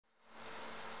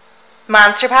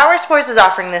Monster Powersports is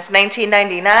offering this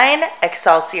 1999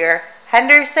 Excelsior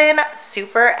Henderson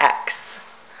Super X.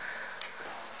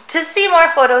 To see more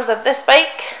photos of this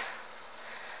bike,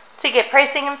 to get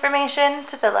pricing information,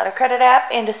 to fill out a credit app,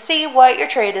 and to see what your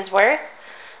trade is worth,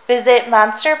 visit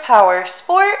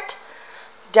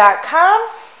monsterpowersport.com.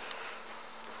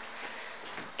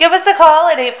 Give us a call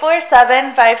at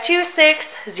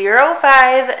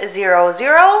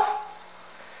 847-526-0500.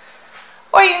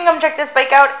 Or you can come check this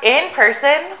bike out in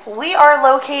person. We are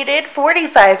located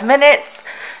 45 minutes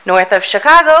north of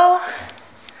Chicago.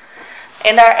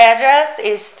 And our address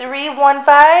is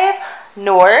 315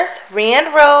 North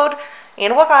Rd Road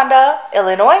in Wauconda,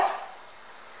 Illinois.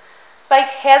 This bike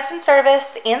has been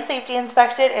serviced and safety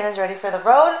inspected and is ready for the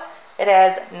road. It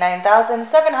has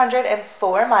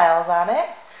 9,704 miles on it.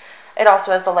 It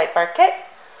also has the light bar kit,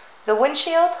 the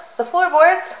windshield, the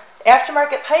floorboards,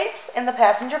 aftermarket pipes, and the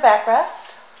passenger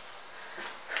backrest.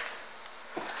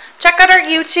 Check out our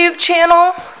YouTube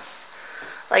channel.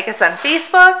 Like us on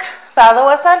Facebook. Follow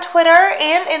us on Twitter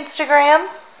and Instagram.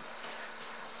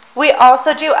 We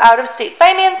also do out-of-state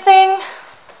financing.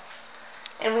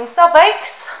 And we sell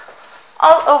bikes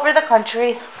all over the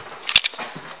country.